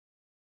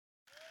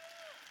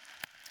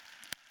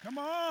Come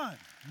on,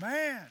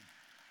 man.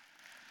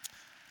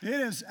 It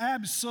is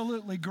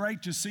absolutely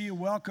great to see you.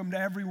 Welcome to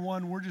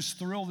everyone. We're just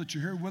thrilled that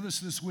you're here with us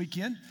this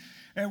weekend.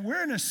 And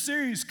we're in a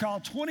series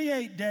called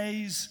 28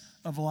 Days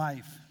of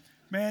Life.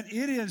 Man,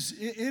 it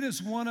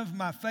is one of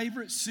my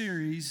favorite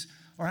series,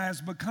 or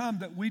has become,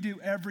 that we do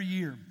every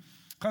year.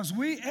 Because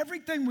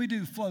everything we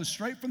do flows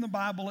straight from the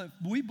Bible.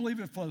 We believe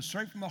it flows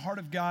straight from the heart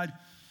of God.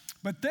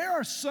 But there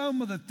are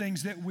some of the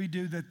things that we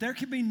do that there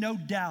can be no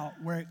doubt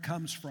where it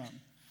comes from.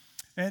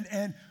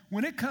 And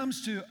when it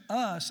comes to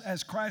us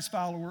as Christ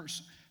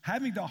followers,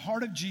 having the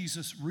heart of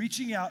Jesus,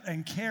 reaching out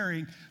and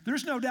caring,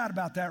 there's no doubt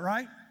about that,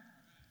 right?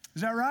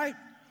 Is that right?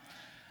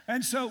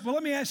 And so, well,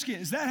 let me ask you,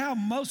 is that how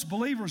most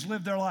believers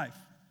live their life?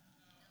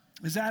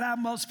 Is that how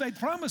most Faith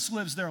Promise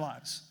lives their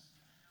lives?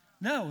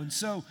 No. And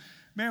so,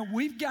 man,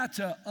 we've got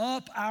to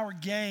up our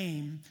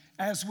game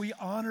as we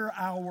honor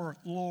our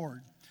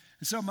Lord.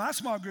 And so my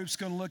small group's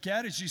going to look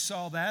at, as you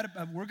saw that,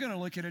 we're going to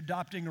look at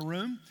adopting a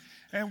room.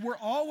 And we're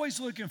always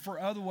looking for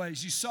other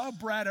ways. You saw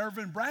Brad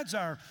Irvin. Brad's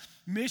our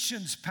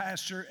missions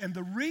pastor. And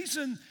the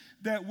reason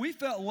that we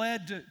felt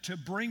led to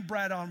bring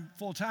Brad on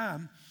full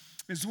time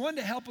is, one,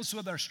 to help us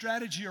with our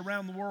strategy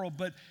around the world.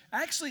 But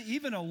actually,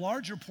 even a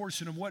larger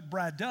portion of what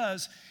Brad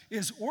does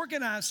is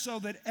organize so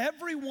that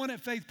everyone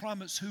at Faith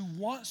Promise who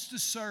wants to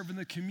serve in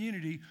the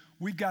community,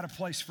 we've got a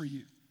place for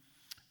you.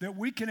 That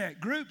we connect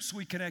groups,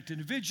 we connect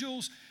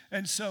individuals.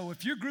 And so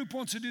if your group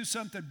wants to do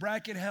something,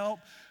 Brad can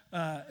help.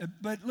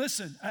 But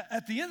listen,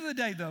 at the end of the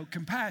day, though,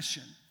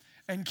 compassion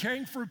and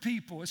caring for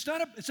people, it's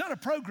not a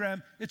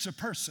program, it's a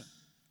person.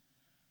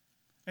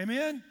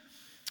 Amen?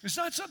 It's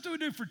not something we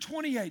do for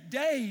 28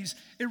 days.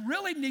 It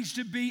really needs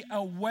to be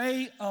a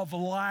way of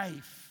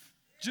life,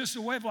 just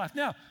a way of life.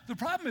 Now, the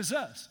problem is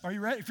us. Are you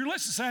ready? If you're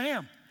listening, say, I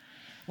am.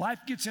 Life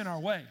gets in our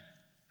way.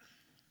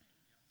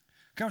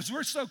 Because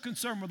we're so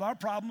concerned with our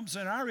problems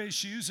and our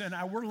issues, and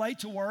we're late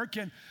to work,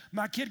 and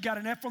my kid got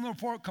an F on the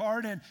report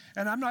card, and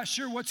I'm not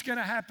sure what's going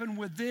to happen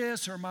with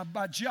this or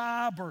my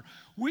job, or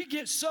we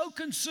get so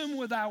consumed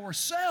with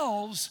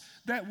ourselves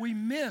that we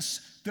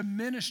miss the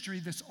ministry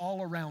that's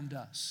all around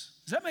us.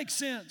 Does that make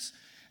sense?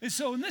 And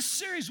so in this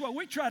series, what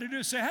we try to do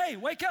is say, hey,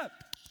 wake up.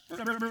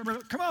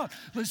 Come on,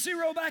 let's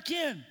zero back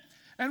in.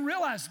 And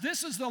realize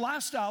this is the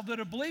lifestyle that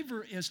a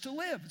believer is to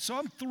live. So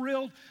I'm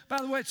thrilled.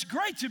 By the way, it's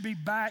great to be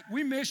back.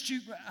 We missed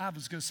you. I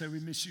was going to say we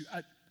missed you.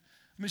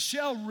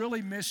 Michelle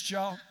really missed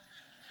y'all.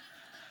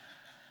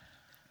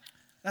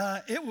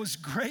 It was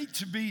great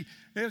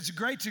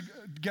to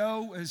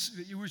go.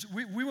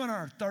 We went on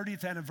our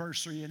 30th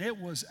anniversary, and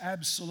it was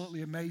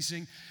absolutely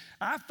amazing.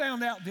 I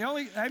found out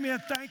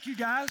amen, thank you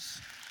guys.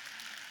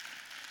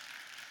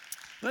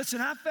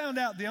 Listen, I found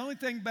out the only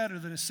thing better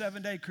than a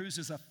 7-day cruise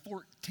is a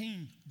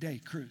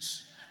 14-day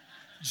cruise.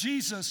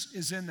 Jesus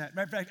is in that.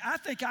 Matter of fact, I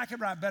think I could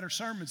write better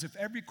sermons if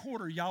every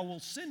quarter y'all will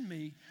send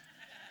me.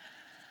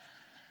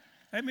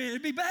 I mean,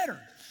 it'd be better.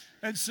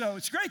 And so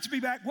it's great to be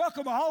back.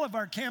 Welcome all of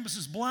our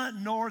campuses,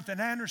 Blunt, North, and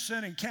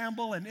Anderson, and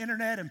Campbell, and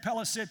Internet, and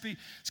Pellissippi.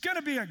 It's going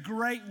to be a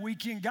great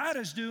weekend. God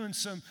is doing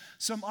some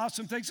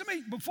awesome things.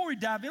 Before we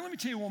dive in, let me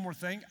tell you one more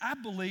thing. I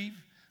believe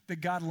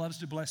that God loves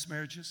to bless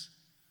marriages.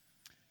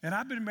 And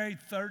I've been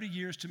married 30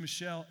 years to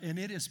Michelle, and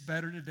it is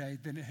better today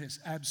than it has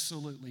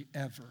absolutely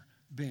ever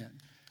been.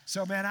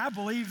 So, man, I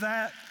believe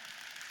that.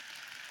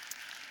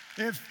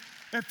 If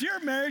your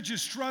marriage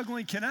is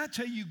struggling, can I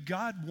tell you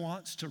God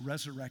wants to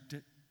resurrect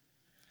it?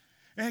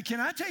 And can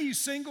I tell you,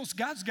 singles,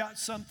 God's got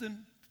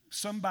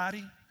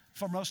somebody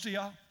for most of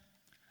y'all.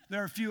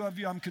 There are a few of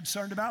you I'm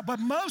concerned about, but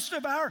most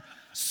of our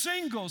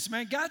singles,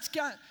 man, God's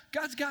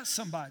got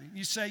somebody.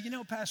 You say,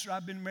 Pastor,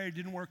 I've been married,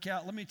 didn't work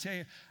out. Let me tell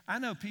you, I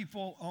know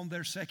people on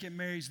their second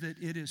marriage that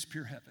it is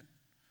pure heaven.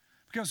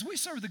 Because we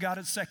serve the God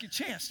of second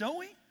chance, don't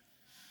we?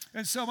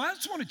 And so I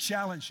just want to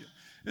challenge you.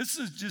 This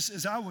is just,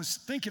 as I was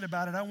thinking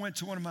about it, I went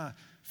to one of my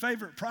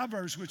favorite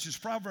Proverbs, which is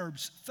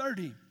Proverbs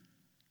 30.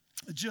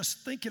 Just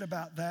thinking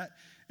about that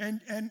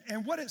and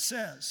what it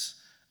says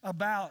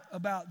about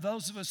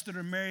those of us that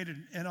are married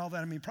and all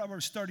that.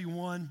 Proverbs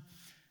 31,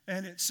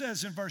 and it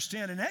says in verse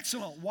 10, an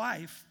excellent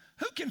wife,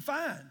 who can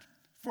find?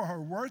 For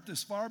her worth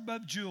is far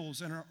above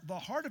jewels, and the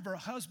heart of her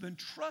husband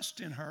trusts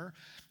in her,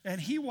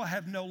 and he will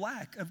have no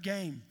lack of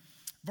gain.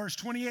 Verse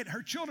 28,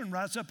 her children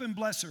rise up and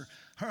bless her.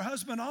 Her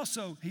husband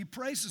also, he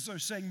praises her,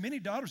 saying, many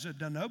daughters have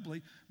done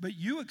nobly, but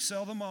you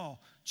excel them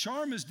all.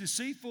 Charm is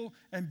deceitful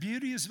and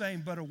beauty is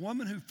vain, but a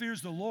woman who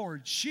fears the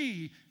Lord,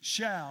 she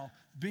shall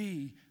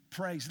be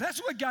praised. That's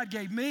what God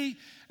gave me.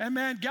 And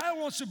man, God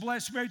wants to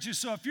bless marriages.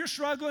 So if you're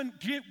struggling,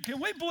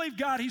 can we believe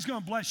God, he's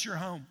going to bless your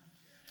home?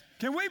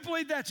 Can we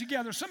believe that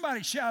together?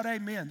 Somebody shout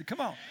amen. Come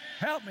on,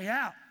 help me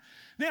out.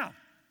 Now,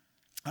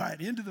 all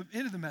right, into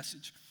the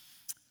message.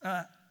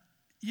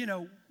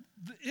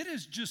 It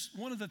is just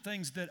one of the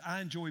things that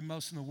I enjoy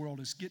most in the world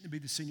is getting to be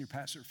the senior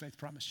pastor at Faith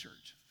Promise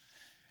Church.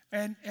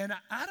 And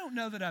I don't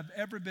know that I've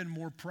ever been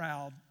more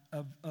proud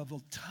of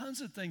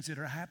tons of things that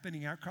are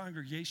happening in our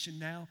congregation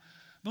now.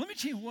 But let me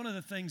tell you one of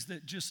the things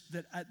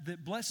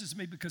that blesses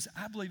me, because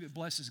I believe it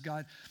blesses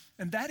God,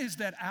 and that is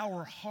that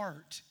our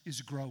heart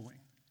is growing.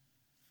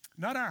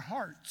 not our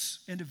hearts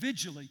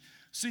individually.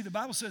 See, the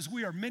Bible says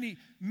we are many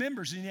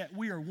members, and yet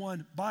we are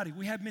one body.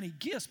 We have many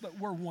gifts, but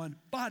we're one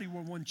body.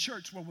 We're one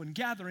church. We're one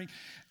gathering.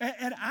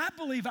 And I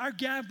believe our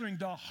gathering,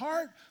 the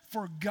heart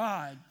for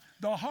God,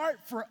 the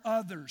heart for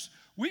others.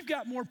 We've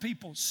got more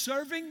people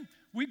serving.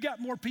 We've got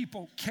more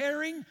people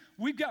caring.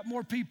 We've got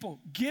more people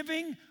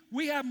giving.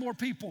 We have more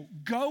people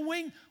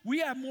going. We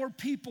have more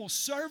people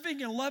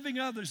serving and loving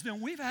others than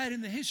we've had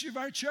in the history of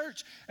our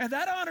church. And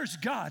that honors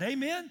God.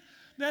 Amen?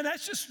 Now,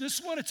 this is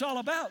what it's all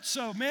about.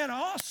 So, man,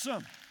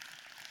 awesome.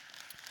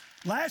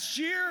 Last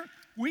year,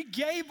 we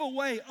gave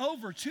away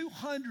over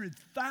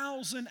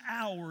 200,000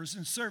 hours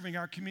in serving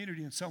our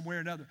community in some way or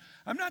another.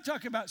 I'm not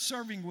talking about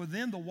serving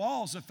within the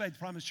walls of Faith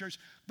Promise Church,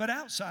 but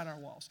outside our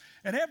walls.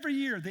 And every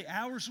year, the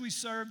hours we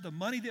serve, the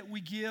money that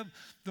we give,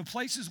 the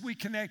places we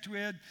connect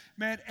with,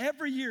 man,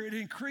 every year it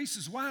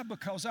increases. Why?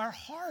 Because our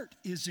heart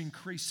is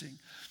increasing.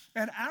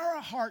 And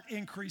our heart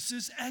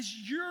increases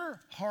as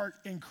your heart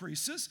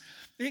increases.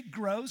 It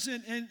grows,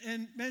 and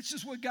man, it's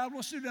just what God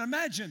wants to do. Now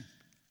imagine,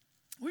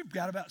 we've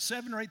got about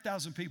 7,000 or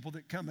 8,000 people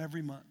that come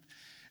every month.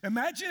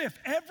 Imagine if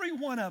every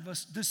one of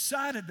us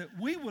decided that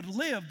we would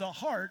live the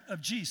heart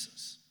of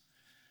Jesus.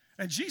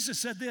 And Jesus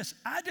said this,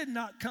 I did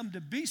not come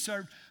to be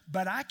served,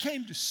 but I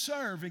came to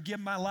serve and give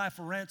my life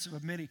a ransom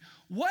of many.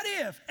 What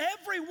if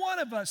every one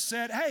of us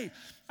said, hey,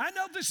 I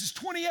know this is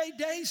 28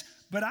 days,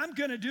 but I'm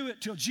going to do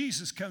it till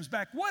Jesus comes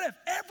back? What if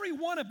every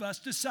one of us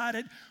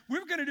decided we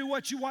were going to do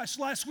what you watched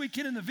last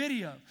weekend in the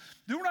video?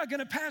 That we're not going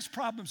to pass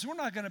problems, we're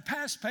not going to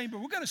pass pain,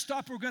 but we're going to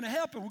stop, we're going to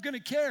help, and we're going to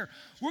care.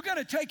 We're going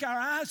to take our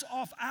eyes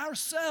off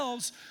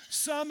ourselves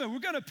some, and we're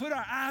going to put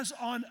our eyes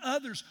on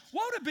others.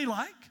 What would it be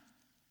like?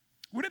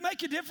 Would it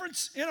make a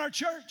difference in our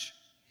church?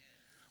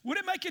 Would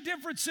it make a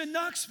difference in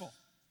Knoxville?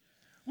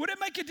 Would it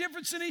make a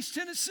difference in East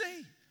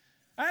Tennessee?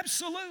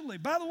 Absolutely.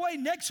 By the way,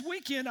 next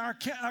weekend, our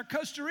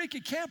Costa Rica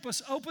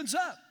campus opens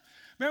up.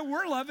 Man,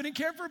 we're loving and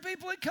caring for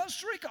people in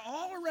Costa Rica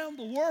all around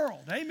the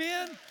world.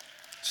 Amen?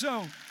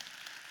 So,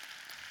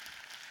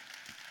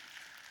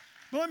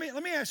 but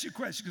let me ask you a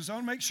question, because I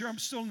want to make sure I'm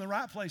still in the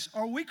right place.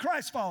 Are we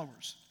Christ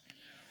followers?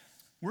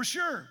 We're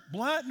sure.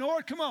 Blunt,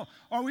 North, come on.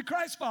 Are we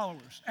Christ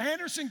followers?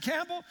 Anderson,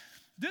 Campbell,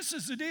 this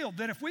is the deal,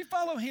 that if we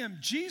follow him,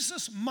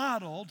 Jesus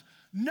modeled,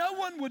 no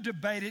one would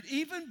debate it,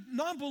 even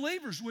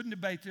non-believers wouldn't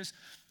debate this.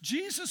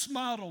 Jesus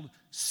modeled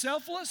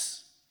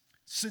selfless,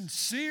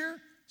 sincere,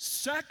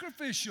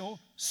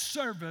 sacrificial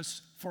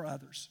service for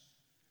others.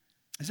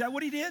 Is that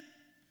what he did?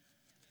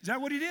 Is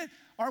that what he did?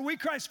 Are we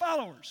Christ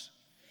followers?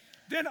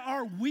 Then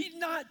are we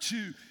not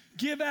to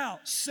give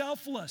out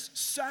selfless,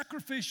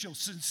 sacrificial,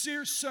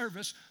 sincere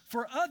service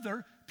for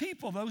other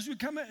people, those who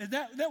come in? Is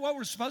that what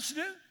we're supposed to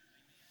do?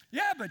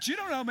 Yeah, but you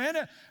don't know, man.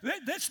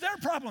 That's their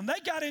problem. They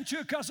got into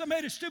it because I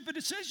made a stupid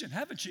decision,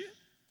 haven't you?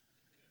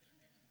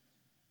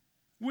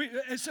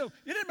 And so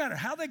it doesn't matter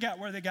how they got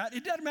where they got.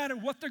 It doesn't matter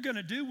what they're going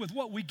to do with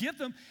what we give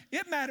them.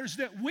 It matters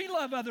that we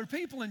love other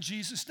people in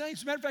Jesus' name.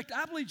 As a matter of fact,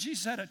 I believe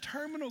Jesus had a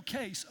terminal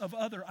case of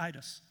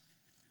otheritis.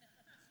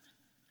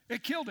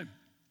 It killed him.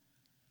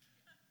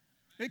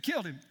 It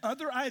killed him.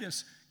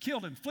 Otheritis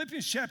killed him.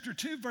 Philippians chapter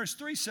 2, verse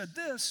 3 said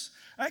this.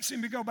 Actually,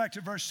 let me go back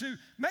to verse 2.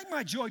 Make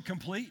my joy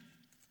complete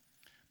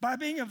by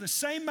being of the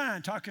same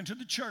mind, talking to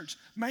the church,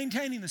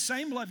 maintaining the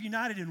same love,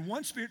 united in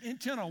one spirit,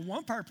 intent on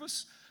one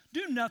purpose.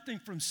 Do nothing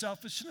from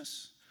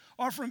selfishness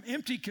or from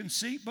empty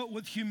conceit, but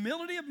with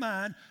humility of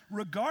mind,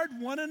 regard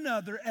one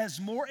another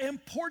as more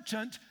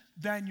important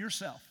than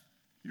yourselves.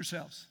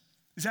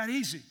 Is that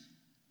easy?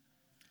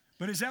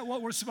 But is that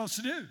what we're supposed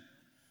to do?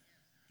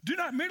 Do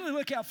not merely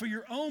look out for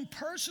your own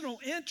personal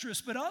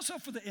interest, but also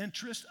for the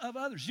interest of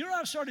others. You know what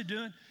I've started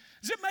doing?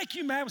 Does it make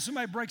you mad when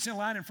somebody breaks in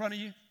line in front of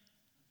you?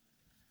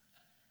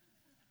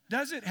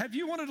 Does it? Have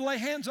you wanted to lay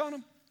hands on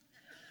them?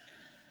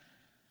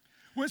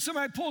 When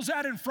somebody pulls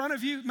out in front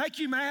of you, make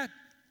you mad?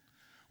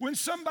 When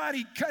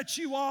somebody cuts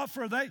you off,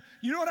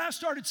 you know what I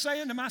started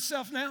saying to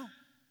myself now?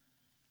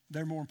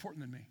 They're more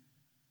important than me.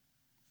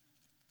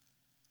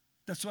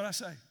 That's what I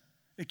say.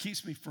 It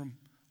keeps me from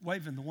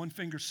waving the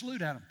one-finger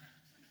salute at them.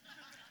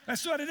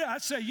 That's what I do. I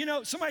say,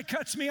 somebody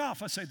cuts me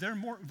off. I say, they're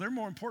more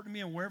important to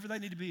me, and wherever they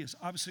need to be is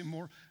obviously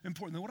more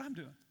important than what I'm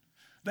doing.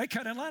 They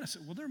cut in line. I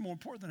said, well, they're more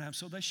important than I am,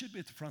 so they should be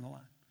at the front of the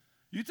line.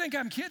 You think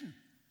I'm kidding?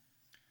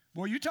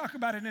 Boy, you talk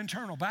about an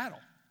internal battle.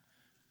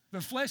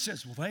 The flesh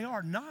says, well, they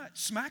are not.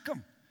 Smack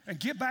them and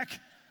get back,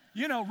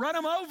 run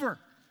them over.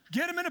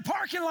 Get them in a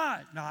parking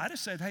lot. No, I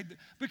just said, hey,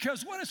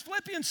 because what does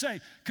Philippians say?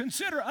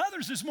 Consider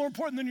others as more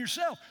important than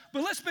yourself.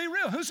 But let's be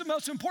real. Who's the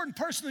most important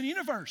person in the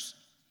universe?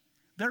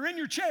 They're in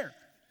your chair.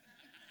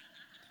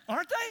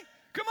 Aren't they?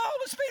 Come on,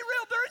 let's be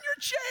real. They're in your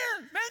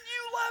chair. Man,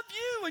 you love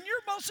you, and you're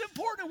most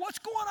important in what's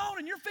going on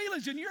in your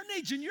feelings and your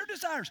needs and your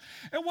desires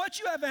and what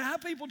you have and how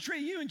people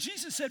treat you. And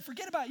Jesus said,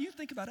 forget about you,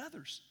 think about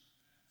others.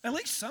 At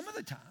least some of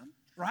the time,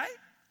 right?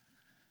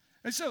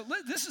 And so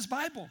this is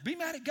Bible. Be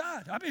mad at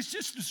God. I mean,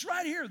 it's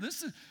right here.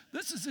 This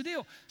is the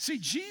deal. See,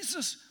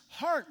 Jesus'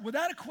 heart,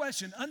 without a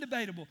question,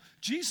 undebatable,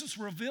 Jesus'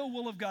 revealed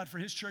will of God for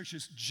his church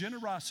is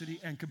generosity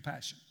and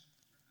compassion.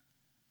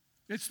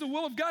 It's the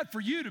will of God for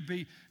you to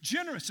be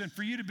generous and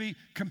for you to be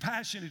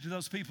compassionate to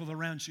those people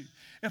around you.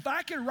 If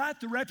I could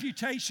write the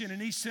reputation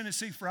in East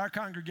Tennessee for our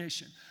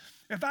congregation,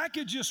 if I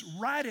could just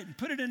write it and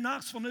put it in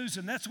Knoxville News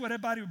and that's what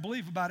everybody would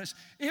believe about us,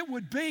 it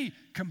would be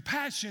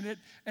compassionate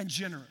and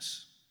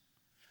generous.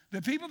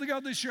 The people that go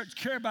to this church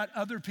care about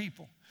other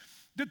people.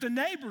 That the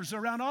neighbors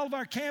around all of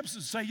our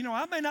campuses say, you know,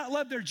 I may not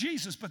love their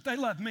Jesus, but they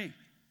love me.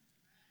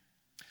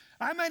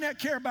 I may not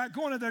care about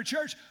going to their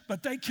church,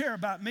 but they care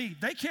about me.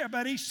 They care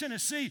about East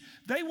Tennessee.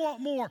 They want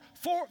more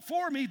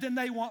for me than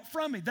they want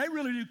from me. They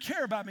really do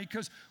care about me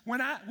because when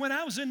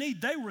I was in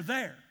need, they were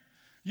there.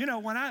 You know,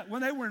 when I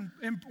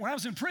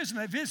was in prison,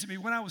 they visited me.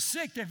 When I was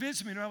sick, they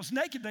visited me. When I was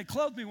naked, they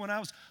clothed me. When I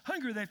was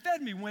hungry, they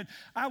fed me. When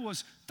I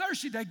was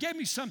thirsty, they gave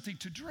me something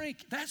to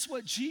drink. That's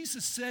what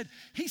Jesus said.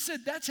 He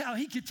said that's how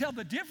he could tell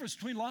the difference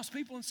between lost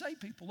people and saved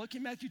people. Look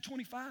in Matthew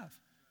 25.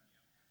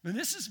 And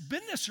this is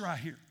business right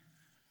here.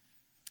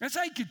 That's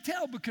how you could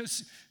tell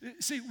because,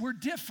 see, we're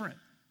different.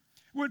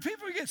 When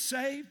people get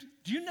saved,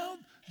 do you know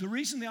the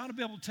reason they ought to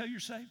be able to tell you're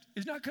saved?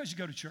 It's not because you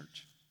go to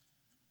church.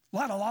 A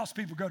lot of lost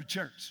people go to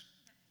church.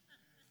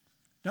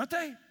 Don't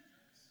they?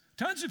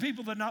 Tons of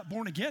people that are not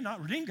born again,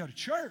 not redeemed, go to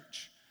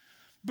church.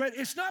 But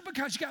it's not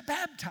because you got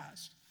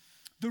baptized.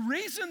 The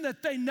reason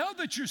that they know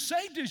that you're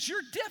saved is you're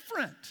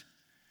different.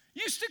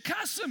 You used to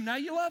cuss them, now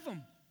you love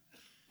them.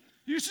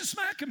 You used to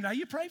smack them, now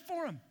you pray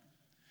for them.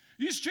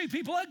 You used to treat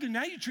people ugly,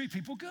 now you treat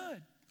people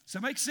good. Does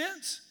that make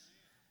sense?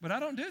 But I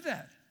don't do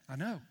that. I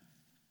know.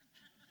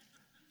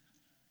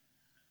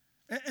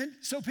 And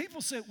so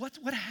people say,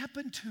 what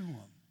happened to them?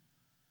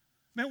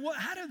 Man,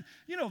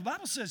 the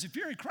Bible says if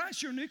you're in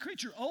Christ, you're a new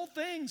creature. Old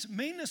things,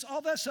 meanness,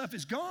 all that stuff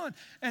is gone,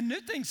 and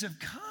new things have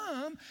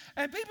come.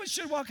 And people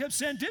should walk up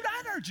saying, dude,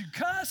 I heard you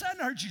cuss. I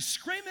heard you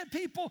scream at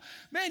people.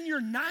 Man,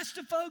 you're nice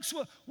to folks.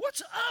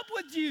 What's up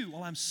with you?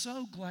 Well, I'm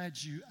so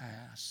glad you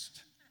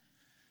asked.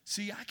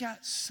 See, I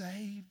got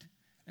saved,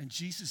 and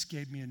Jesus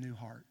gave me a new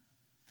heart.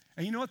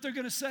 And you know what they're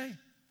going to say?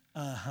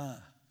 Uh-huh,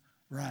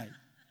 right.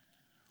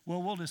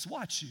 Well, we'll just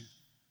watch you.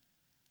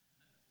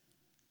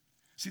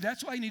 See,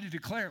 that's why you need to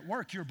declare at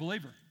work you're a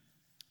believer,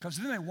 because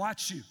then they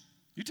watch you.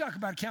 You talk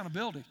about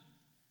accountability.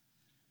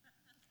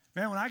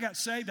 Man, when I got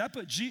saved, I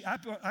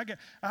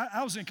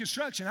was in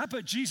construction. I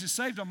put Jesus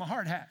saved on my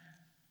hard hat.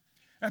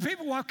 And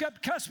people walk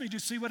up, cuss me,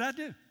 just see what I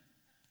do.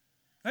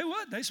 They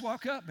would. They just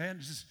walk up,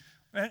 man.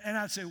 And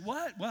I'd say,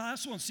 what? Well, I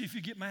just want to see if you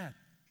get mad.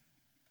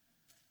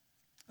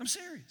 I'm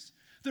serious.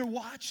 They're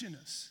watching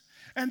us.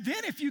 And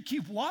then if you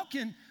keep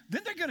walking,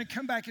 then they're going to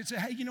come back and say,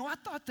 hey, you know, I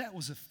thought that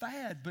was a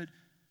fad, but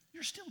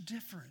you're still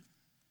different.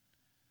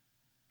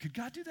 Could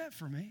God do that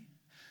for me?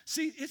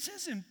 See, it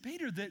says in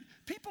Peter that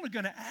people are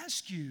going to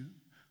ask you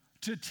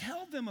to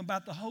tell them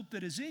about the hope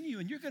that is in you,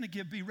 and you're going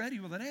to be ready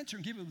with an answer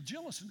and give it with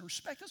gentleness and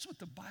respect. That's what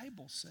the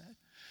Bible said.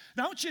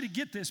 Now, I want you to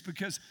get this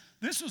because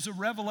this was a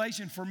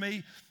revelation for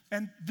me,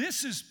 and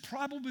this is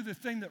probably the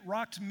thing that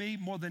rocked me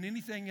more than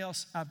anything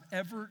else I've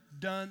ever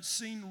done,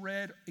 seen,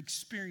 read,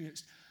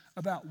 experienced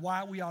about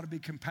why we ought to be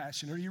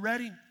compassionate. Are you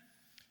ready?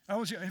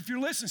 If you're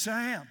listening, say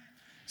I am.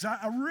 So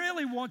I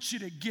really want you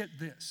to get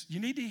this. You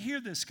need to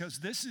hear this because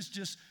this is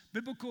just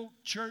biblical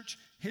church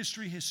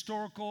history,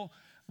 historical,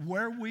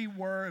 where we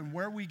were and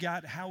where we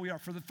got, how we are.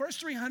 For the first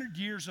 300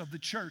 years of the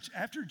church,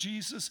 after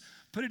Jesus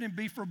put it in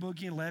B for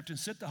boogie and left and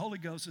sent the Holy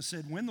Ghost and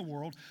said, win the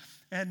world,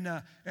 and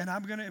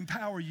I'm going to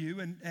empower you,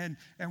 and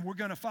we're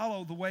going to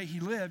follow the way he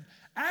lived.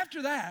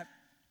 After that,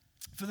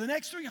 for the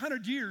next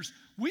 300 years,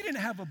 we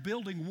didn't have a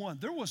building one.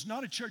 There was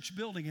not a church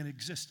building in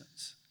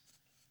existence.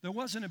 There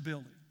wasn't a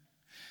building.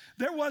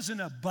 There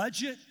wasn't a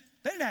budget.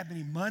 They didn't have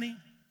any money.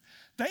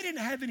 They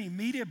didn't have any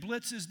media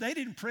blitzes. They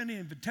didn't print any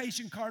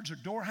invitation cards or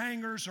door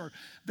hangers, or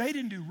they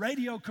didn't do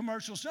radio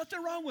commercials.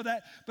 Nothing wrong with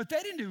that, but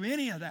they didn't do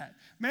any of that.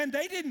 Man,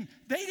 they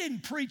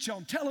didn't preach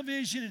on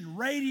television and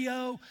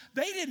radio.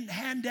 They didn't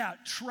hand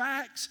out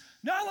tracts.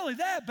 Not only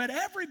that, but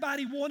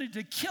everybody wanted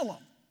to kill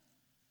them.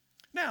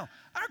 Now,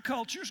 our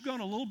culture's gone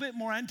a little bit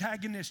more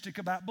antagonistic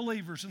about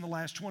believers in the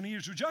last 20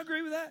 years. Would y'all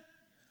agree with that?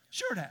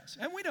 Sure it has.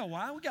 And we know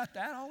why. We got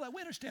that, all that. We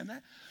understand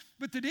that.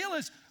 But the deal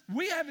is,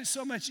 we have it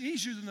so much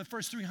easier than the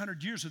first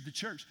 300 years of the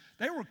church.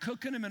 They were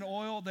cooking them in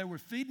oil. They were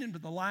feeding them to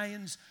the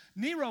lions.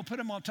 Nero put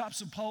them on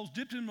tops of poles,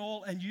 dipped them in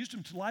oil, and used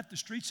them to light the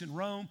streets in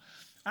Rome.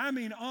 I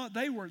mean,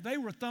 they were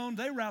thrown.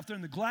 They were out there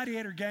in the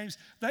gladiator games.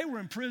 They were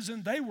in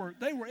prison.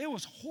 It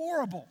was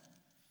horrible.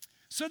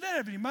 So they didn't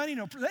have any money.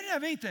 They didn't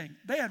have anything.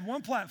 They had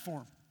one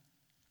platform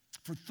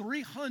for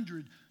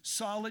 300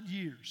 solid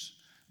years.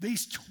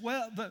 These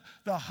 12, the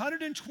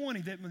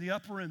 120 that were in the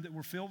upper end that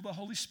were filled with the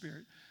Holy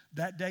Spirit,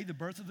 that day, the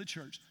birth of the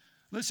church.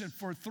 Listen,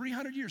 for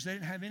 300 years, they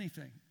didn't have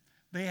anything.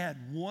 They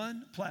had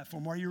one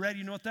platform. Are you ready?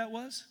 You know what that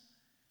was?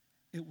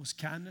 It was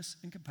kindness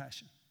and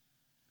compassion,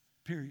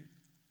 period.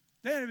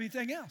 They didn't have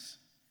anything else.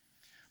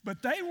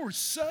 But they were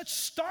such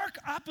stark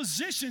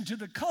opposition to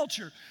the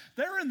culture.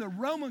 They're in the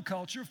Roman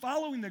culture,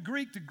 following the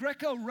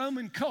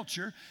Greco-Roman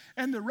culture.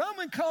 And the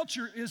Roman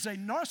culture is a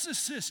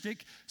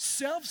narcissistic,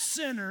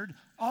 self-centered,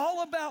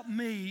 all about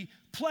me,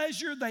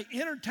 pleasure. They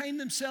entertain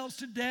themselves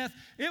to death.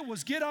 It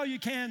was get all you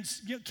can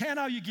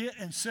all you get,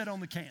 and sit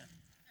on the can.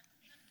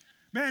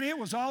 Man, it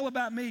was all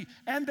about me.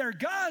 And their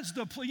gods,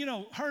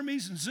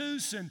 Hermes and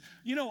Zeus and,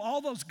 all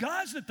those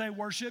gods that they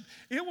worship,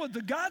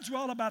 the gods were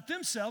all about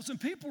themselves, and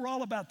people were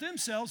all about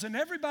themselves, and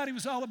everybody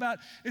was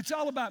it's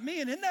all about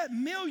me. And in that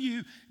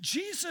milieu,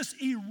 Jesus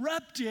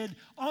erupted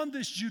on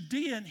this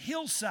Judean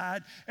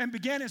hillside and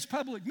began his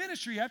public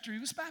ministry after he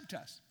was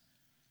baptized.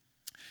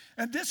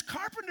 And this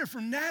carpenter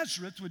from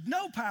Nazareth, with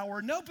no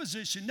power, no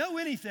position, no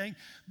anything,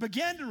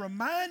 began to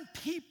remind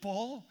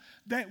people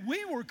that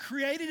we were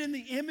created in the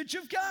image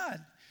of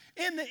God.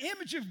 In the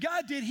image of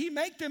God did he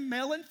make them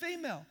male and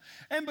female.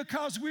 And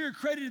because we are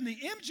created in the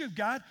image of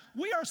God,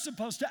 we are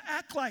supposed to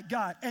act like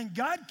God. And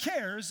God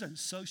cares, and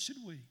so should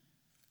we.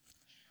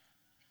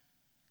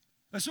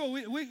 That's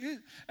what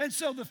and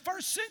so the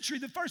first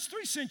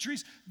 3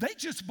 centuries, they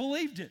just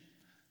believed it.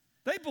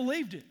 They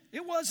believed it.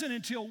 It wasn't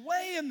until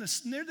way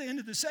near the end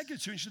of the second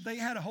century they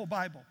had a whole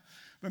Bible.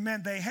 But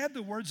man, they had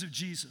the words of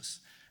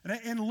Jesus. And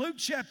in Luke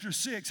chapter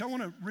 6, I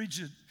want to read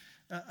you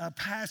a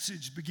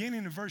passage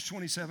beginning in verse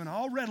 27,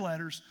 all red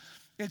letters.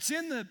 It's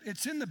in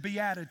the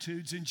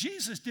Beatitudes, and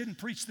Jesus didn't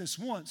preach this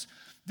once.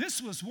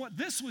 This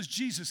was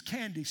Jesus'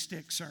 candy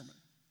stick sermon.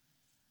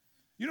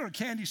 You know what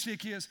a candy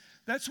stick is?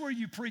 That's where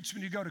you preach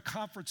when you go to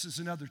conferences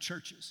in other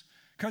churches,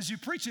 because you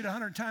preach it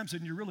 100 times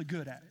and you're really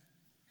good at it.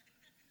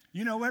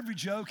 You know every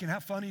joke and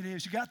how funny it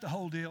is. You got the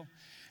whole deal.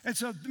 And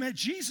so, man,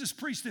 Jesus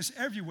preached this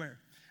everywhere.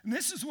 And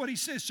this is what he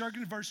says,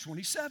 starting in verse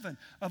 27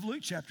 of Luke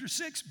chapter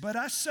 6. But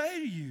I say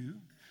to you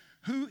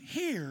who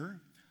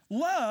hear,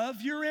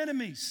 love your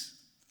enemies.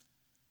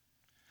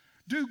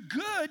 Do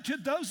good to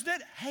those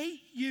that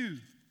hate you.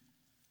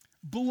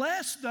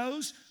 Bless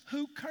those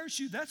who curse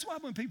you. That's why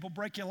when people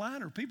break in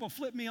line or people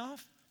flip me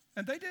off,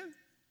 and they do,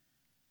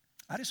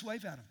 I just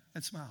wave at them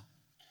and smile.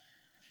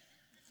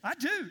 I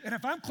do. And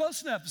if I'm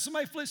close enough, if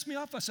somebody flips me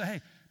off, I say,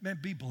 hey, man,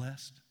 be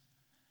blessed.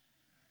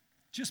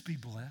 Just be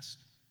blessed.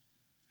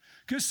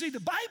 Because, see, the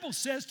Bible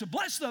says to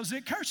bless those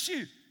that curse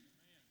you.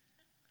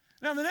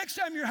 Now, the next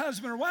time your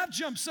husband or wife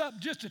jumps up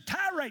just a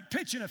tirade,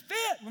 pitching a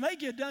fit, when they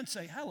get done,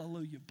 say,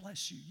 hallelujah,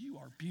 bless you. You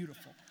are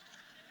beautiful.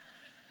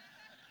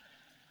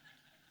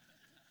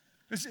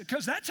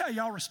 Because that's how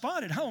y'all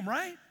respond at home,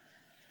 right?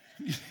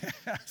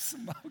 Yeah,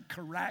 some old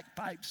carack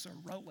pipes are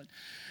rolling.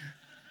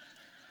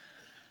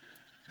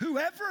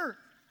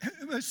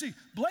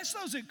 Bless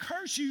those that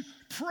curse you.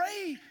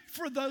 Pray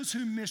for those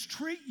who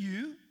mistreat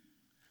you.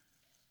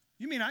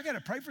 You mean I got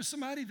to pray for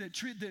somebody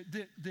that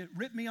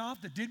ripped me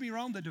off, that did me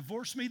wrong, that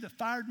divorced me, that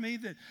fired me,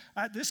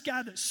 this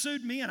guy that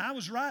sued me and I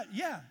was right?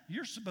 Yeah,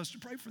 you're supposed to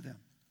pray for them.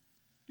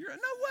 No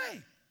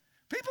way.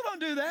 People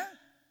don't do that.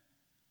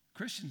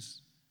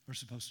 Christians are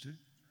supposed to.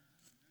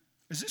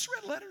 Is this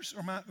red letters or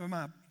am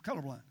I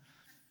colorblind?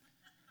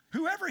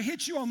 Whoever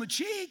hits you on the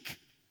cheek,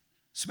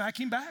 smack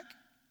him back.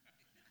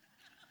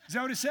 Is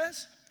that what it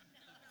says?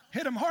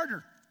 Hit them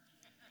harder.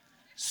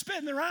 Spit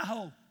in their eye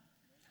hole.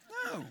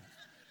 No.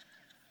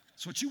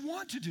 That's what you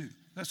want to do.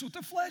 That's what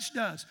the flesh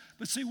does.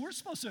 But see, we're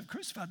supposed to have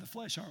crucified the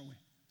flesh, aren't we?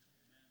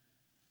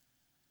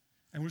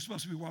 And we're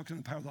supposed to be walking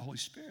in the power of the Holy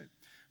Spirit.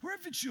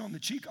 Whoever hits you on the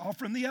cheek,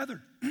 offer him the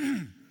other.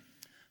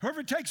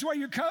 Whoever takes away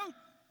your coat,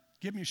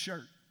 give him your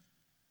shirt.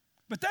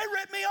 But they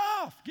ripped me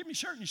off. Give me your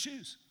shirt and your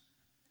shoes.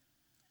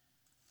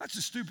 That's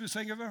the stupidest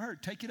thing I've ever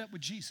heard. Take it up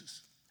with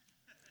Jesus.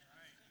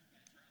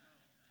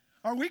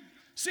 Are we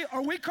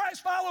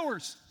Christ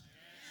followers?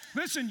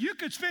 Listen, you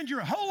could spend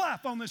your whole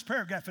life on this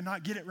paragraph and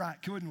not get it right,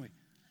 couldn't we?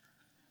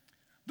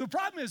 The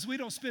problem is we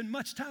don't spend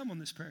much time on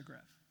this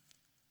paragraph.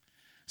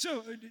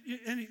 So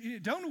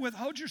don't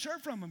withhold your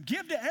shirt from them.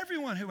 Give to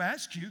everyone who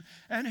asks you,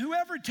 and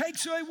whoever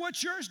takes away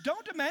what's yours,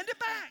 don't demand it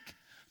back.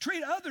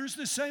 Treat others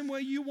the same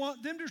way you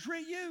want them to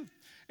treat you.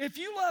 If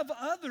you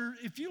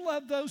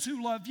love those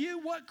who love you,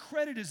 what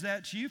credit is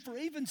that to you? For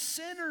even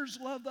sinners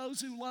love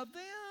those who love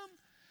them.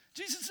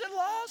 Jesus said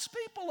lost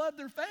people love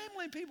their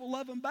family, people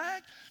love them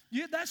back.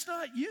 That's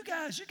not you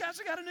guys. You guys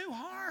have got a new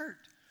heart.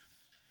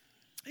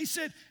 He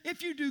said,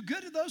 if you do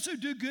good to those who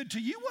do good to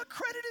you, what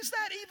credit is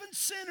that? Even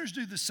sinners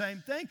do the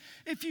same thing.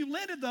 If you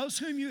lend to those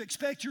whom you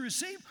expect to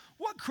receive,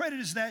 what credit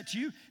is that to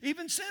you?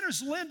 Even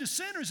sinners lend to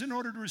sinners in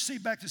order to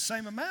receive back the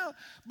same amount.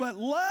 But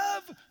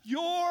love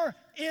your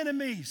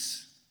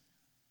enemies.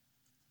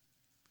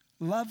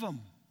 Love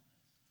them.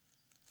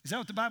 Is that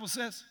what the Bible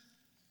says?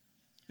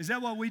 Is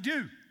that what we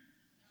do?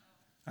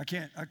 I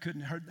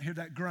couldn't hear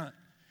that grunt.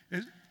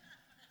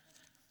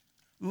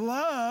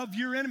 Love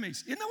your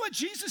enemies. Isn't that what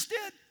Jesus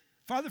did?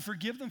 Father,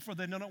 forgive them for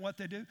they don't know what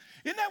they do.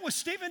 Isn't that what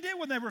Stephen did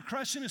when they were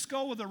crushing his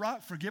skull with a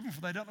rock? Forgive them for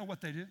they don't know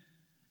what they do.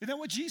 Isn't that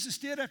what Jesus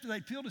did after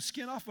they peeled his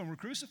skin off and were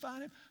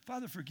crucifying him?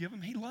 Father, forgive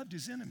him. He loved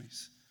his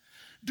enemies.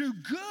 Do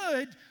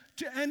good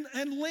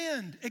and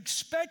lend,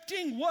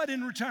 expecting what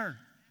in return?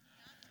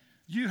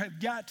 You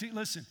have got to,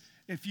 listen,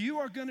 if you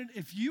are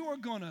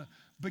gonna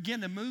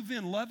begin to move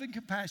in love and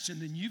compassion,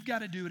 then you've got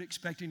to do it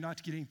expecting not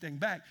to get anything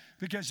back.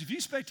 Because if you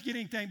expect to get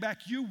anything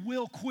back, you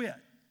will quit.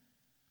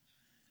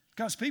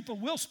 Because people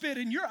will spit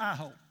in your eye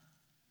hole.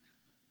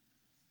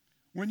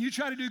 When you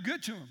try to do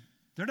good to them,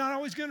 they're not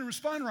always going to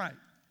respond right.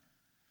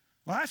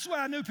 Well, that's the way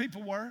I knew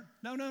people were.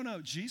 No.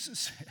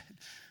 Jesus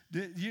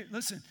said,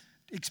 listen,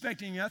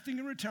 expecting nothing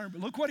in return.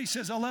 But look what he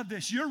says. I love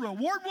this. Your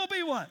reward will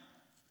be what?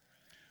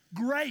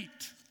 Great.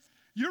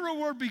 Your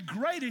reward will be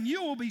great, and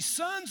you will be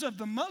sons of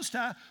the Most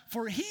High,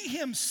 for he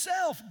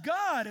himself,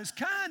 God, is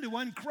kind to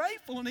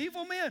ungrateful and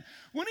evil men.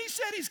 When he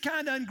said he's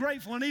kind to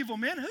ungrateful and evil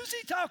men, who's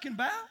he talking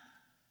about?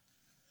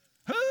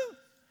 Who?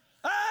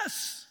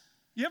 Us.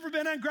 You ever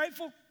been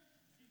ungrateful?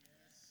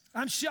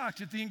 I'm shocked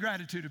at the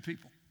ingratitude of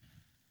people.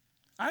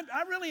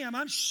 I really am.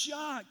 I'm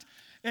shocked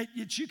at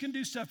you can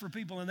do stuff for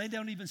people and they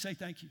don't even say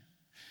thank you.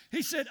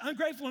 He said,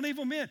 ungrateful and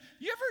evil men.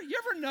 You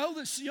ever know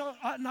that you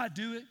ought not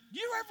do it?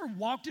 You ever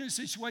walked in a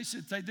situation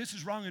and say, this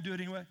is wrong and do it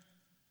anyway?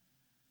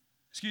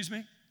 Excuse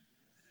me?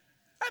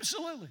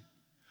 Absolutely.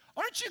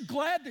 Aren't you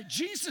glad that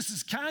Jesus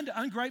is kind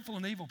to ungrateful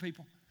and evil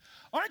people?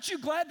 Aren't you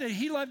glad that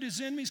he loved his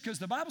enemies? Because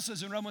the Bible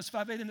says in Romans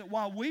 5:8 that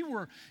while we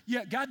were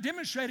yet, God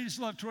demonstrated his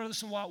love toward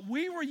us, and while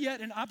we were yet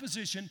in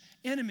opposition,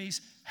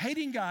 enemies,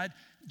 hating God,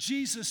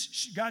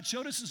 God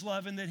showed us his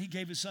love and that he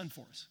gave his son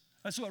for us.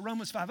 That's what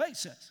Romans 5:8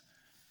 says.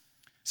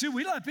 See,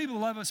 we love people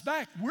to love us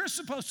back. We're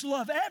supposed to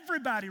love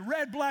everybody,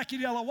 red, black,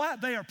 and yellow, white.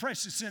 They are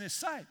precious in his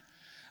sight.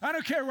 I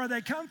don't care where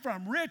they come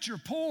from, rich or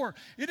poor.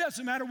 It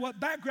doesn't matter what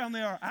background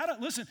they are.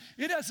 Listen,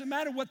 it doesn't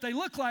matter what they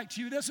look like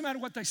to you. It doesn't matter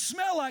what they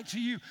smell like to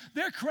you.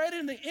 They're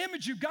created in the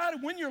image of God,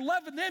 and when you're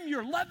loving them,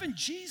 you're loving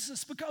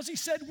Jesus, because he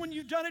said, when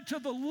you've done it to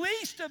the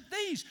least of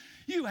these,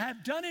 you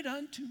have done it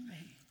unto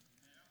me.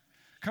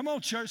 Come on,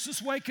 church,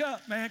 let's wake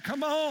up, man.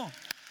 Come on.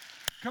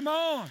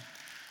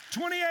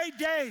 28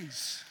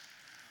 days.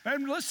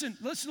 And listen,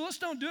 let's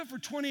don't do it for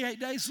 28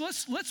 days.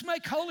 Let's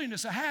make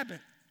holiness a habit.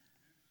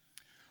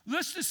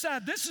 Let's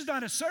decide this is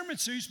not a sermon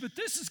series, but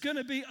this is going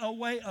to be a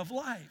way of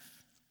life.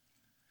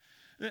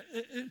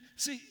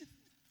 See,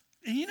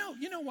 and you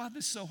know why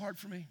this is so hard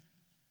for me?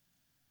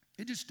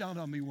 It just dawned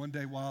on me one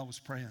day while I was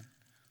praying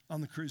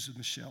on the cruise with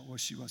Michelle. Well,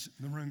 she wasn't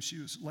in the room. She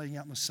was laying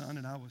out in the sun,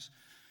 and I was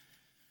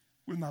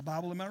with my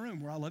Bible in my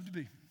room where I love to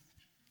be.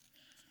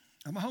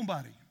 I'm a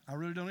homebody. I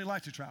really don't even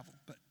like to travel.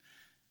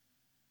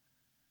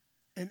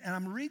 And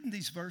I'm reading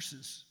these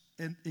verses,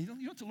 and you know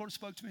what the Lord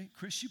spoke to me?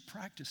 Chris, you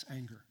practice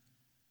anger.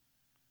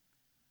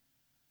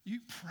 You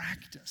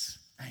practice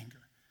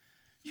anger.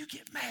 You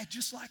get mad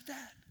just like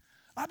that.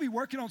 I'll be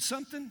working on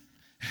something,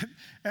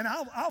 and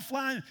I'll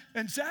fly,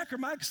 and Zach or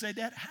Mike say,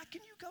 Dad, how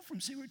can you go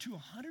from 0 to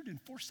 100 in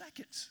 4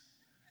 seconds?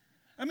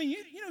 I mean,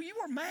 you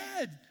were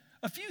mad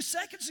a few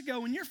seconds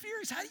ago, and you're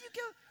furious. How do you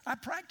go? I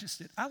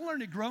practiced it. I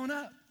learned it growing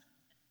up.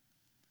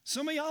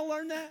 Some of y'all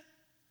learned that.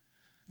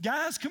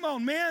 Guys, come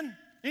on, men.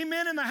 Any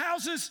men in the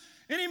houses?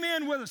 Any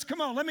men with us?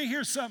 Come on, let me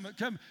hear something.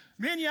 Come,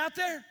 men, you out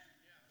there?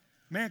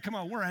 Man, come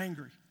on, we're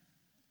angry.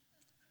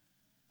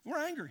 We're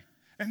angry.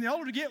 And the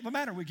older we get, the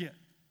madder we get.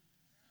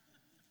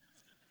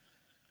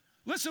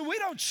 Listen, we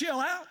don't chill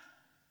out.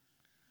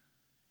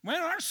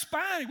 Man, our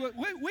spine,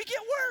 we get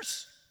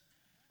worse.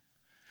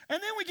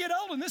 And then we get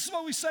old, and this is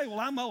what we say. Well,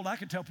 I'm old. I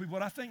can tell people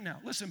what I think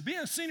now. Listen, being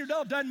a senior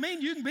adult doesn't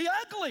mean you can be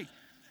ugly.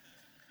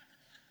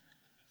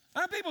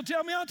 People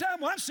tell me all the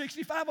time, well, I'm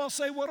 65, I'll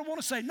say what I want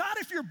to say. Not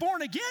if you're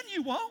born again,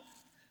 you won't.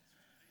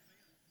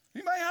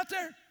 Anybody out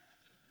there?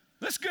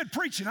 This is good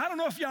preaching. I don't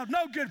know if y'all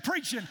know good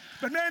preaching,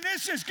 but man,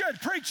 this is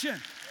good preaching.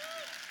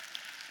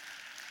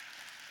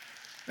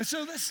 And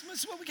so this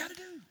is what we got to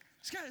do.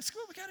 It's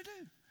what we got to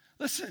do.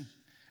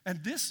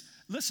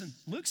 Listen,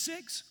 Luke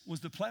 6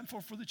 was the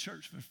platform for the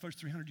church for the first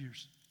 300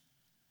 years.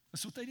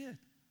 That's what they did.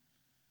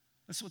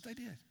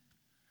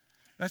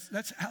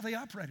 That's how they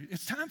operated.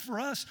 It's time for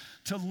us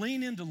to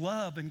lean into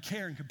love and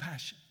care and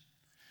compassion.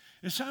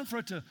 It's time for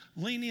us to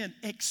lean in,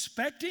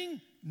 expecting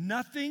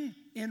nothing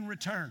in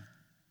return.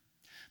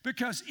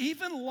 Because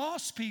even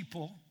lost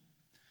people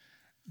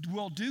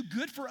will do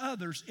good for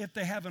others if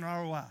they have an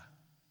ROI,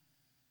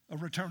 a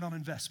return on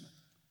investment.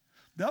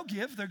 They'll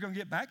give, they're going to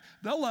get back.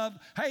 They'll love.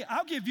 Hey,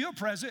 I'll give you a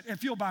present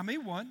if you'll buy me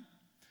one.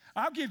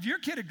 I'll give your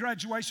kid a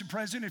graduation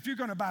present if you're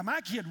going to buy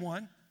my kid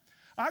one.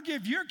 I'll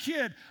give your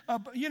kid, I'll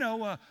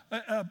go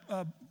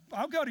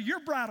to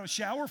your bridal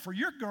shower for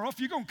your girl if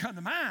you're going to come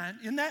to mine.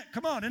 Isn't that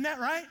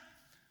right?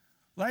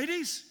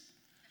 Ladies?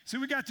 See,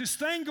 we got this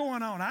thing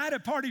going on. I had a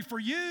party for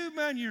you,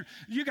 man. You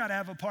got to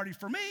have a party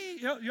for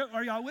me.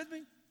 Are y'all with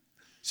me?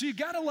 So you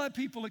got to love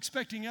people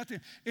expecting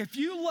nothing. If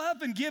you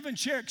love and give and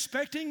share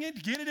expecting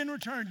it, get it in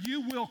return,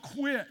 you will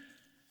quit.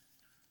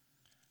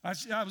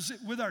 I was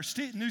with our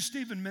new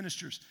Stephen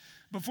ministers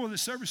before the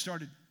service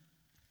started.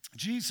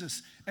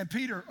 Jesus and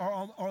Peter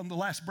are on the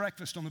last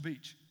breakfast on the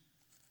beach.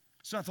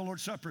 It's not the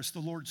Lord's Supper, it's the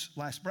Lord's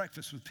last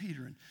breakfast with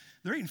Peter. And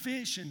they're eating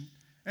fish,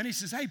 and he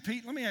says, hey,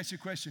 Pete, let me ask you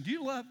a question. Do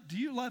you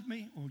love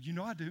me? Well, you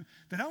know I do.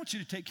 Then I want you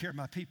to take care of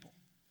my people.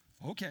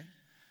 Okay.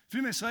 A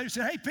few minutes later, he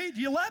said, hey, Pete,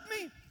 do you love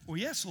me? Well,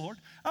 yes, Lord.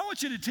 I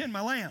want you to tend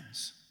my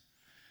lambs.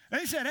 And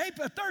he said, hey,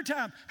 a third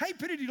time, hey,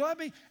 Peter, do you love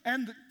me?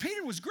 And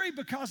Peter was grieved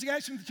because he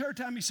asked him the third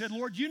time. He said,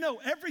 Lord, you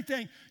know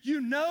everything. You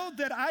know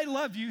that I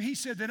love you. He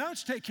said, then I want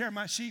you to take care of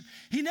my sheep.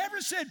 He never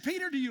said,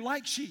 Peter, do you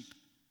like sheep?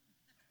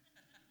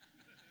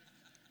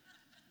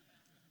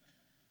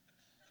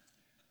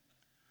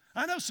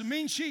 I know some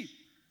mean sheep,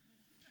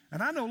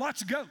 and I know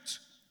lots of goats.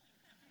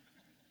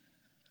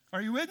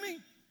 Are you with me?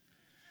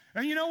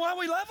 And you know why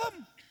we love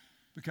them?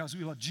 Because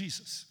we love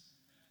Jesus.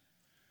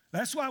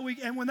 That's why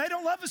and when they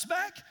don't love us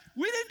back,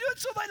 we didn't do it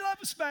so they love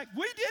us back.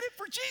 We did it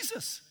for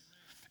Jesus.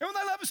 And when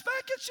they love us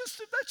back,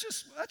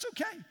 that's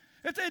okay.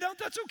 If they don't,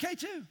 that's okay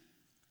too.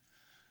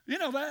 You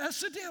know,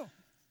 that's the deal.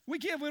 We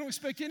give, we don't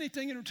expect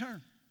anything in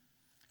return.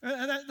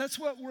 And that's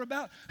what we're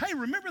about. Hey,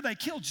 remember they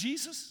killed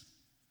Jesus?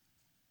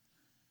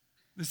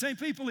 The same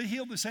people he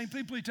healed, the same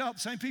people he taught,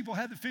 the same people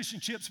had the fish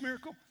and chips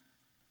miracle.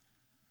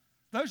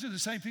 Those are the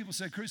same people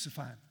said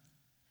crucify him.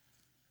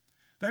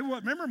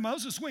 Remember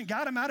Moses went and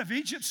got him out of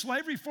Egypt,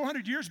 slavery,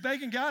 400 years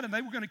begging God, and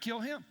they were going to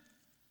kill him.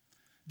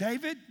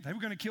 David, they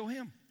were going to kill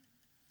him.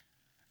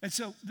 And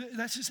so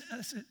that's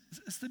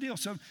the deal.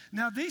 So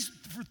now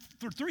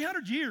for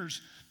 300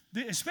 years,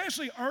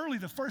 especially early,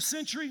 the first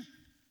century,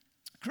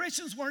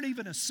 Christians weren't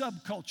even a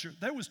subculture.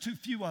 There was too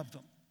few of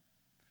them.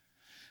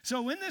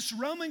 So in this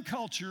Roman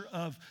culture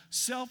of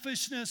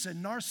selfishness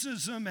and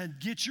narcissism and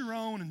get your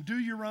own and do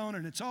your own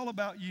and it's all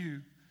about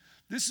you,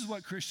 this is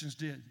what Christians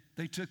did.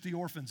 They took the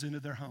orphans into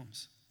their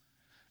homes.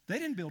 They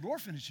didn't build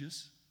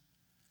orphanages.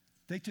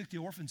 They took the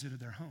orphans into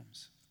their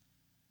homes.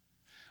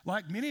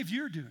 Like many of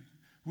you are doing.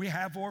 We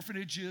have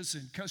orphanages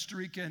in Costa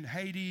Rica and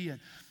Haiti,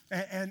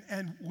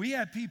 and we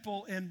have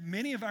people in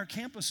many of our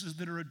campuses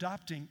that are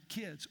adopting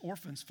kids,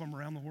 orphans from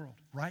around the world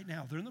right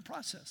now. They're in the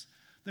process.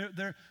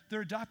 They're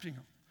adopting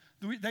them.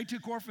 They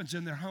took orphans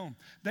in their home.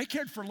 They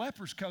cared for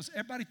lepers because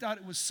everybody thought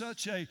it was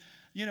such a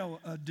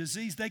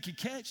disease they could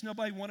catch.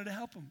 Nobody wanted to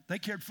help them. They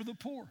cared for the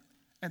poor,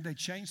 and they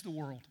changed the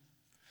world.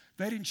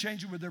 They didn't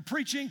change it with their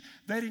preaching.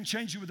 They didn't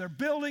change it with their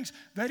buildings.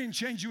 They didn't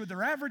change it with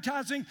their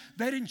advertising.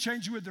 They didn't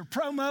change it with their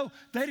promo.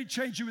 They didn't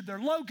change it with their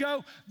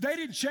logo. They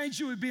didn't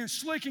change it with being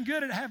slick and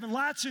good at having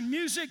lights and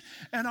music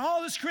and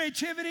all this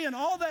creativity and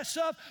all that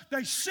stuff.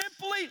 They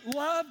simply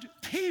loved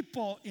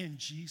people in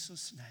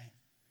Jesus' name.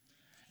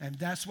 And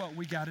that's what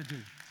we got to do.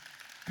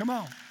 Come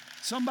on,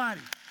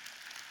 somebody.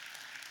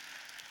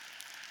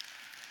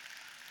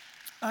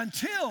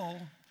 Until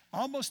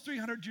almost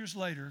 300 years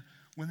later,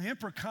 when the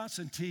Emperor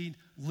Constantine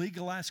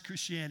legalized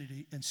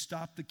Christianity and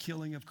stopped the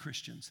killing of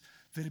Christians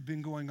that had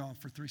been going on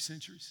for 3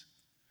 centuries.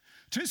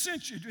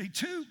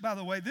 By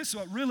the way, this is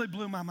what really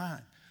blew my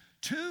mind.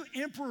 2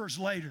 emperors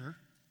later,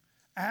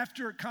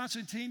 after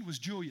Constantine, was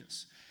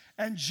Julius.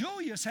 And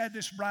Julius had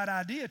this bright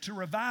idea to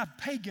revive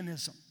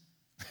paganism.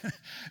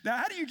 Now,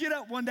 how do you get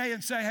up one day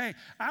and say, hey,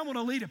 I want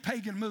to lead a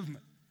pagan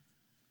movement?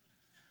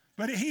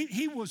 But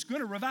he was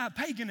going to revive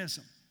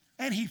paganism,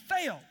 and he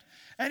failed.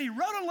 And he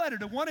wrote a letter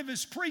to one of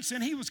his priests,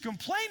 and he was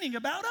complaining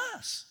about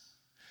us.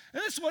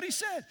 And this is what he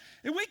said.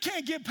 We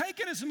can't get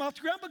paganism off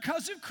the ground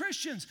because of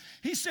Christians.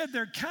 He said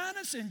their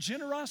kindness and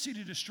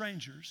generosity to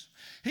strangers.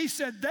 He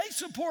said they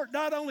support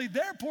not only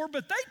their poor,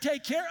 but they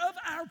take care of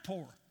our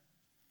poor.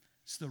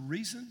 It's the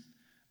reason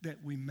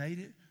that we made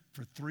it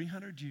for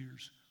 300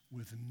 years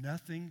with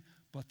nothing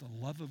but the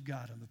love of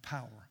God and the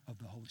power of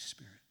the Holy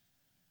Spirit.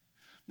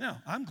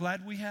 Now, I'm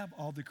glad we have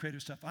all the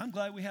creative stuff. I'm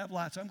glad we have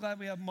lights. I'm glad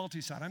we have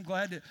multi-site. I'm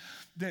glad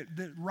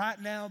that right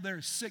now there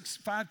are 6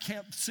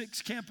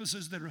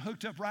 campuses that are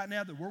hooked up right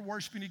now that we're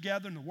worshiping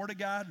together in the Word of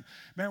God.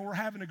 Man, we're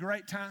having a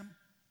great time.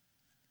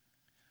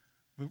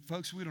 But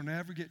folks, we don't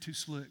ever get too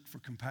slick for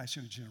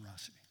compassion and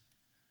generosity.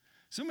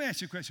 So let me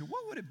ask you a question.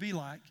 What would it be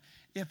like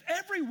if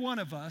every one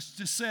of us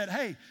just said,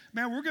 hey,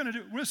 man, we're going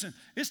to listen,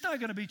 it's not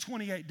going to be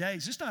 28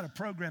 days. It's not a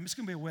program. It's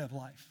going to be a way of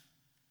life.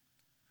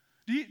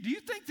 Do you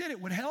think that it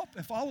would help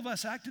if all of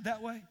us acted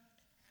that way?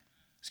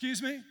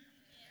 Excuse me? Yes.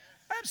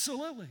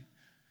 Absolutely.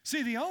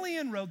 See, the only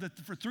inroad that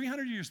for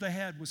 300 years they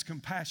had was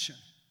compassion.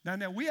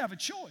 Now we have a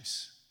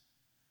choice.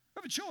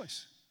 We have a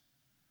choice.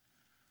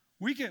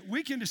 We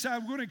can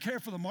decide we're going to care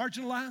for the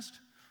marginalized.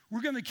 We're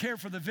going to care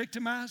for the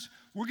victimized.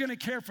 We're going to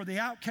care for the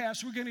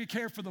outcast. We're going to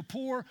care for the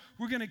poor.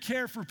 We're going to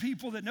care for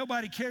people that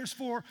nobody cares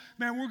for.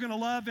 Man, we're going to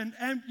love. And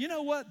you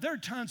know what? There are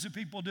tons of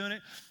people doing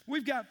it.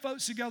 We've got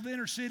folks that go to the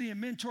inner city and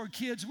mentor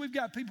kids. We've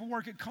got people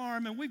work at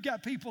Carmen. We've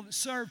got people that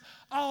serve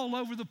all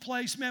over the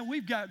place. Man,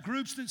 we've got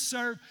groups that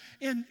serve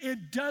in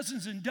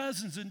dozens and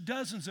dozens and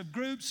dozens of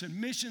groups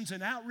and missions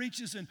and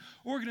outreaches and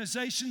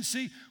organizations.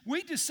 See,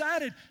 we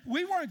decided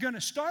we weren't going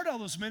to start all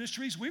those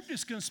ministries. We were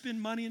just going to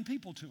spend money and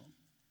people to them.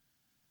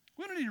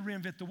 We don't need to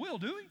reinvent the wheel,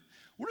 do we?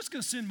 We're just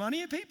going to send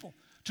money and people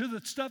to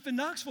the stuff in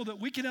Knoxville that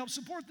we can help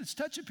support that's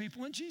touching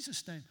people in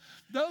Jesus' name.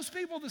 Those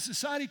people that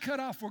society cut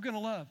off, we're going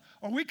to love.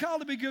 Are we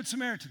called to be good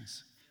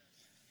Samaritans?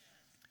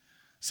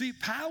 See,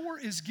 power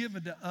is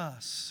given to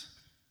us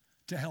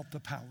to help the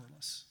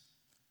powerless.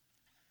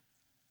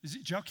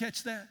 Did y'all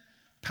catch that?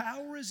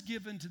 Power is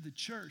given to the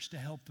church to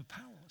help the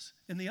powerless.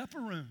 In the upper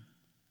room,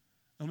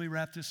 let me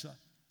wrap this up.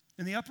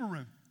 in the upper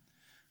room.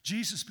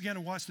 Jesus began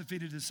to wash the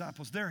feet of the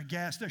disciples. They're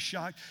aghast. They're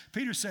shocked.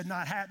 Peter said,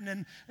 not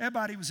happening.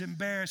 Everybody was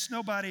embarrassed.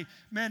 Nobody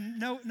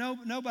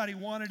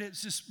wanted it.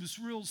 It's just this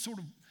real sort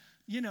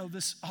of,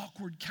 this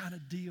awkward kind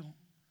of deal.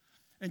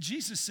 And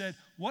Jesus said,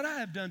 what I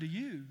have done to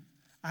you,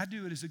 I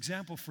do it as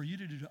example for you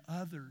to do to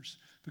others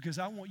because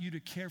I want you to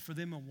care for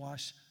them and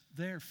wash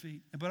their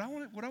feet. But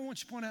what I want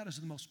you to point out is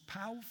the most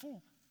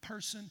powerful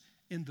person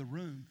in the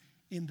room,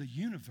 in the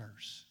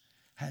universe,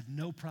 had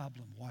no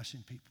problem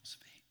washing people's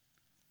feet.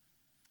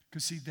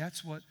 Because, see,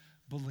 that's what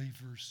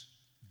believers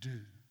do.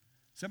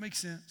 Does that make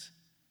sense?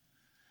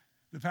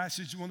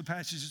 One of the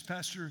passages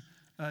Pastor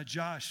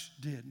Josh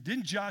did.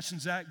 Didn't Josh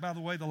and Zach, by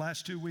the way, the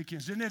last 2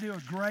 weekends, didn't they do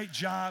a great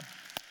job?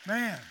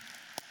 Man.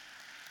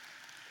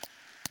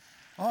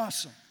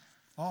 Awesome.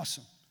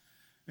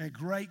 And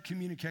great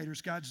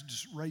communicators. God's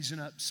just raising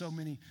up so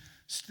many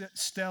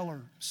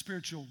stellar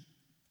spiritual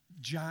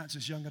giants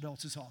as young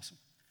adults. It's awesome.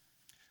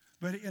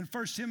 But in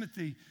 1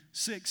 Timothy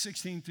 6,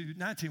 16 through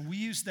 19, we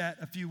used that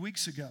a few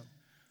weeks ago.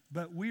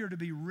 But we are to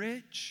be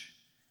rich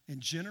in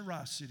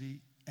generosity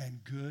and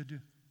good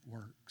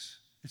works.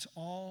 It's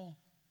all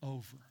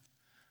over.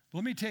 But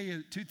let me tell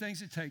you 2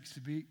 things it takes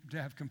to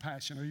have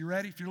compassion. Are you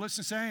ready? If you're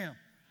listening, say I am.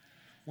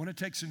 1, it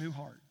takes a new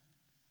heart.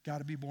 Got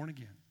to be born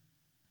again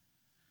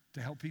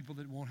to help people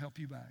that won't help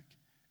you back.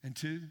 And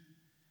 2,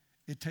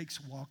 it takes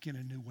walking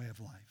a new way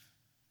of life.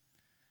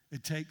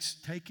 It takes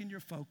taking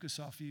your focus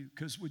off you.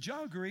 Because would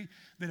y'all agree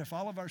that if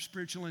all of our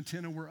spiritual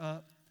antenna were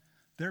up,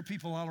 there are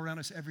people all around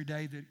us every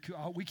day that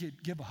we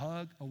could give a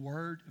hug, a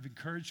word of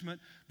encouragement.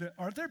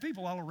 Aren't there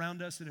people all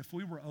around us that if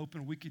we were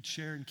open, we could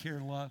share and care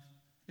and love?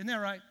 Isn't that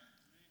right?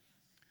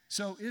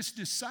 So it's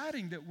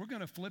deciding that we're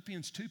going to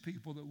Philippians 2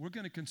 people, that we're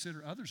going to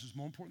consider others as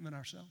more important than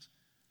ourselves.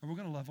 And we're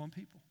going to love on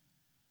people.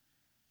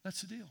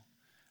 That's the deal.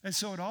 And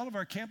so at all of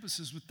our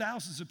campuses with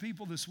thousands of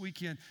people this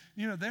weekend,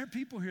 there are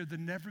people here that have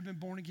never been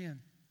born again.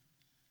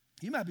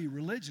 You might be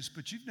religious,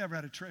 but you've never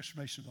had a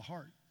transformation of the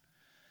heart.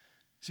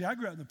 See, I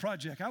grew up in the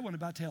project. I wasn't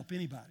about to help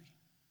anybody.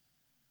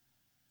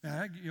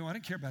 Now, I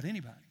didn't care about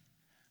anybody.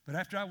 But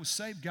after I was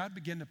saved, God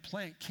began to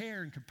plant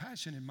care and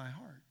compassion in my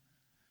heart.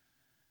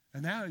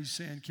 And now he's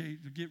saying, okay,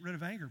 get rid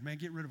of anger. Man,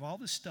 get rid of all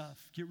this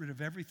stuff. Get rid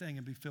of everything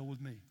and be filled with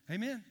me.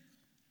 Amen?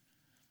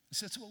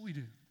 So that's what we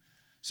do.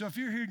 So if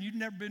you're here and you've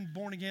never been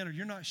born again, or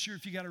you're not sure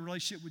if you got a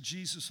relationship with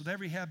Jesus, with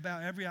every head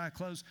bowed, every eye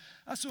closed,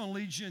 I just want to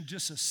lead you in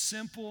just a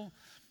simple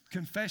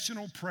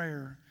confessional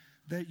prayer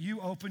that you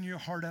open your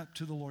heart up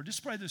to the Lord.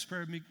 Just pray this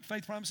prayer with me.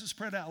 Faith promises,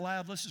 pray it out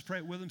loud. Let's just pray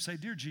it with him. Say,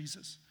 dear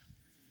Jesus,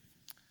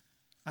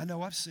 I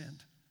know I've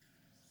sinned,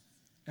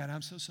 and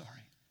I'm so sorry.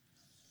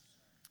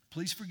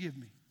 Please forgive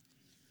me.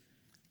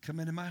 Come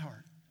into my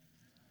heart.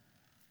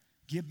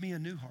 Give me a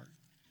new heart.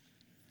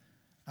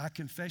 I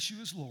confess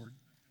you as Lord.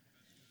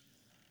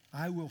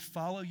 I will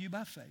follow you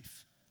by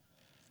faith,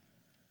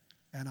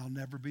 and I'll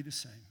never be the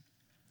same.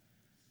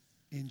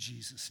 In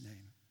Jesus'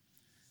 name.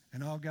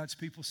 And all God's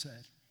people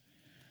said,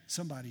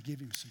 somebody give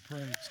him some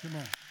praise. Come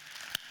on.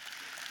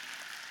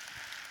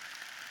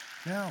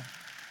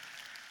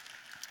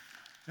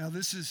 Now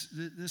this is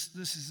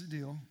the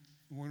deal.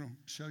 We're going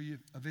to show you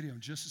a video in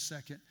just a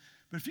second.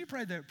 But if you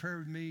prayed that prayer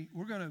with me,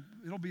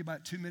 it'll be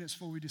about 2 minutes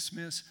before we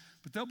dismiss.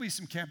 But there'll be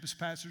some campus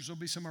pastors. There'll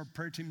be some of our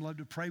prayer team love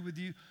to pray with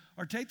you.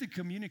 Or take the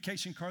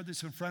communication card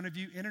that's in front of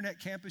you.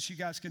 Internet campus, you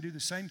guys can do the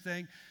same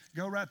thing.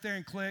 Go right there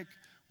and click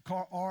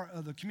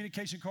the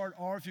communication card.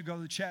 Or if you go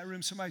to the chat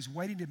room, somebody's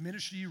waiting to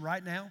minister to you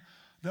right now.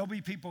 There'll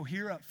be people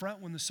here up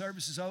front when the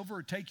service is over.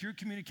 Or take your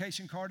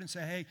communication card and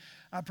say, hey,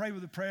 I pray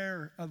with a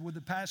prayer with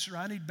the pastor.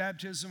 I need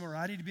baptism, or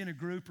I need to be in a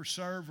group or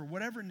serve or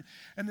whatever. And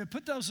then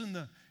put those in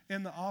the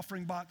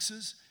offering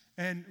boxes.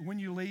 And when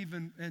you leave,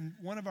 and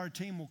one of our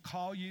team will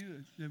call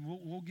you, and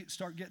we'll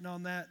start getting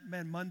on that,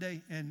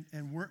 Monday, and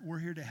we're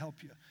here to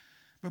help you.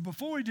 But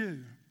before we do,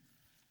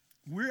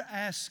 we're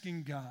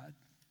asking God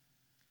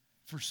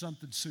for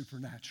something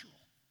supernatural.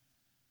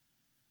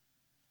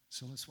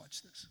 So let's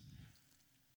watch this.